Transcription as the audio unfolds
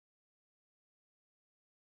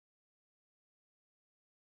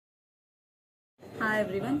Hi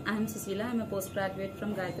everyone, I am Suseela. I am a postgraduate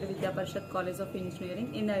from Gayatri Vidya Parishad College of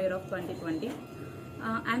Engineering in the year of 2020.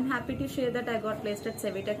 I am happy to share that I got placed at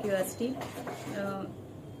Civitec UST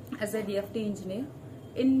as a DFT engineer.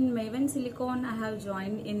 In Maven Silicon, I have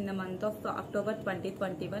joined in the month of October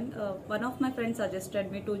 2021. One of my friends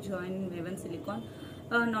suggested me to join Maven Silicon.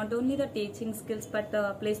 Not only the teaching skills but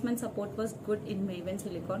the placement support was good in Maven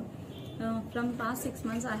Silicon. From past 6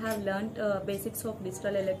 months, I have learned basics of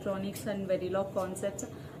digital electronics and Verilog concepts.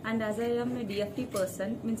 And as I am a DFT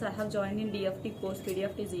person, means I have joined in DFT course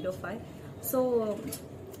DFT 05. So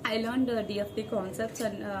I learned DFT concepts,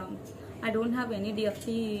 and I don't have any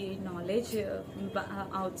DFT knowledge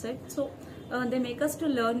outside. So they make us to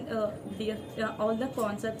learn all the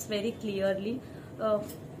concepts very clearly.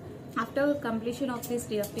 After completion of this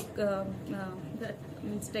DFT that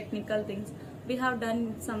means technical things, we have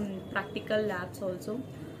done some practical labs also.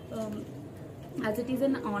 As it is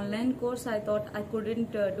an online course, I thought I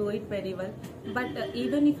couldn't do it very well. But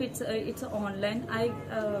even if it's online, I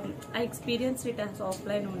experienced it as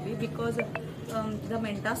offline only, because the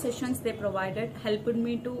mentor sessions they provided helped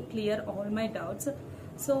me to clear all my doubts.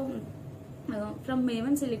 So from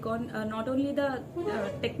Maven Silicon, not only the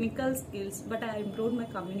technical skills, but I improved my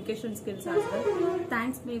communication skills as well.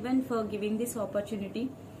 Thanks Maven for giving this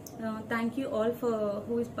opportunity. Thank you all for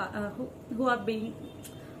who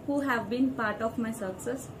have been part of my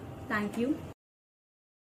success. Thank you.